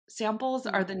Samples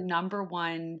are the number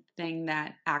one thing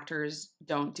that actors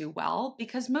don't do well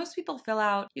because most people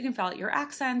you can fill out your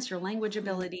accents, your language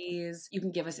abilities, you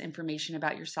can give us information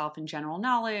about yourself and general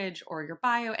knowledge or your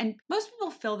bio. And most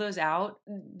people fill those out.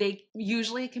 They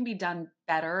usually can be done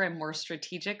better and more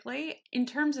strategically. In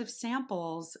terms of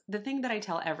samples, the thing that I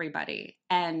tell everybody,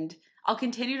 and I'll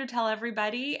continue to tell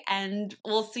everybody, and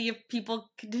we'll see if people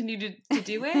continue to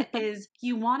do it, is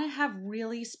you want to have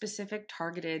really specific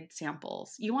targeted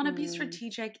samples. You want to be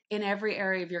strategic in every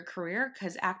area of your career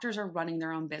because actors are running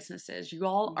their own businesses. You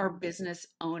all are business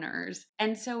owners.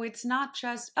 And so it's not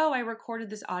just, oh, I recorded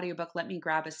this audiobook, let me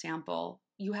grab a sample.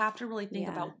 You have to really think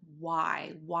about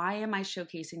why. Why am I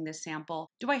showcasing this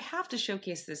sample? Do I have to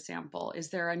showcase this sample? Is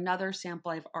there another sample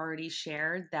I've already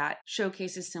shared that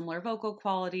showcases similar vocal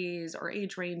qualities or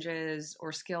age ranges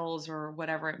or skills or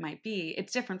whatever it might be?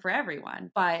 It's different for everyone,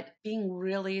 but being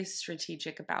really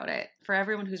strategic about it for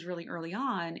everyone who's really early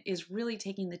on is really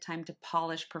taking the time to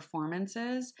polish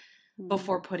performances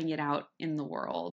before putting it out in the world.